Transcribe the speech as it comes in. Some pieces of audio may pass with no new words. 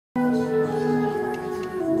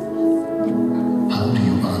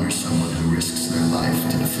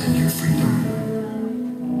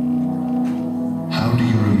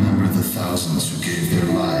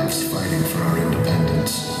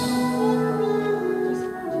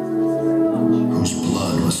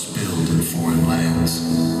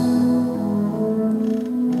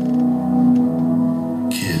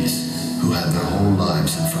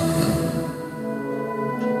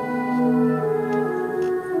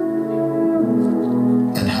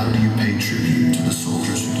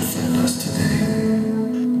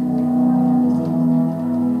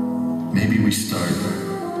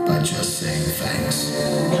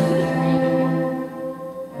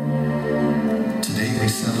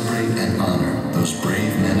celebrate and honor those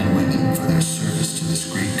brave men and women for their service to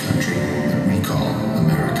this great country that we call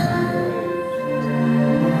America.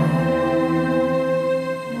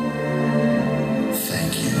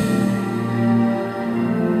 Thank you.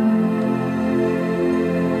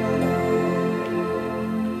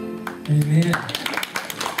 Amen.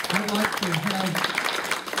 I'd like to have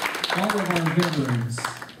all of our veterans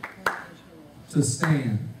to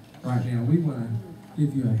stand right now. We want to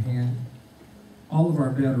give you a hand. All of our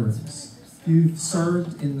veterans. If you've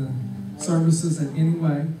served in the services in any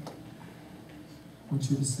way, I want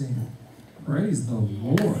you to stand. Praise the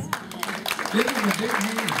Lord. Give them a big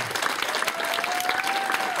hand.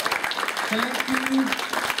 Thank you.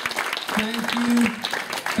 Thank you.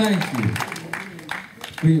 Thank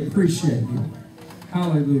you. We appreciate you.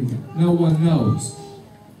 Hallelujah. No one knows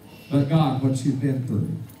but God what you've been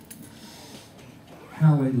through.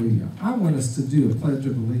 Hallelujah. I want us to do a Pledge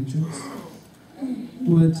of Allegiance.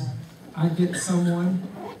 Would I get someone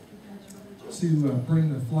to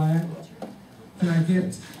bring the flag? Can I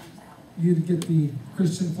get you to get the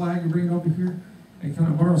Christian flag and bring it over here? And can I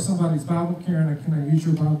borrow somebody's Bible? Karen, can I use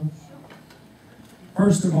your Bible?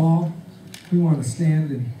 First of all, we want to stand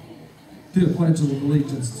and do a Pledge of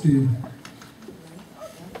Allegiance to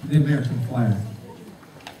the American flag.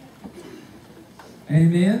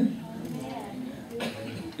 Amen?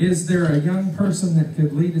 Is there a young person that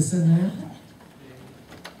could lead us in that?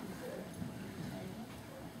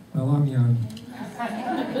 Well, I'm young.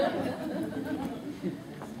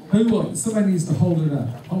 Who will? Somebody needs to hold it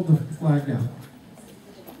up. Hold the flag out.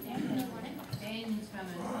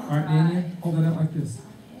 All right, Daniel, hold it out like this.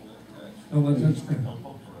 Don't let Judge stand.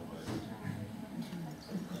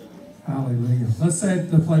 Hallelujah. Let's say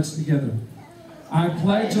the pledge together. I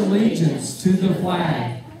pledge allegiance to the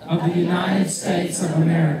flag of the United States of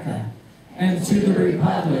America and to the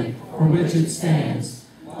republic for which it stands,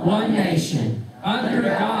 one nation, under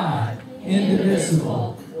God,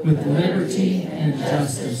 indivisible, with liberty and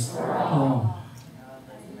justice for all.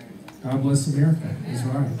 God bless America. That's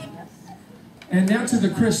right. And now to the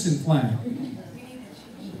Christian flag.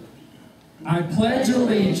 I pledge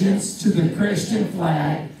allegiance to the Christian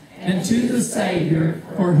flag and to the Savior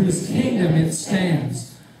for whose kingdom it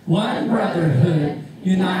stands, one brotherhood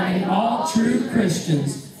uniting all true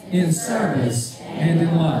Christians in service and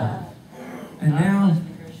in love. And now,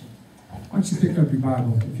 why don't you pick up your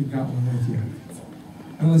Bible if you've got one with you.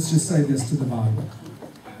 And let's just say this to the Bible.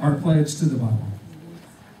 Our pledge to the Bible.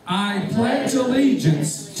 I pledge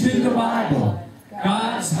allegiance to the Bible,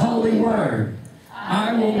 God's holy word.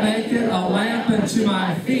 I will make it a lamp unto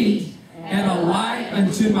my feet and a light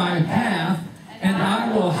unto my path, and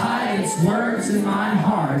I will hide its words in my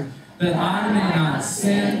heart that I may not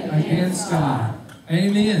sin against God.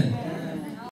 Amen.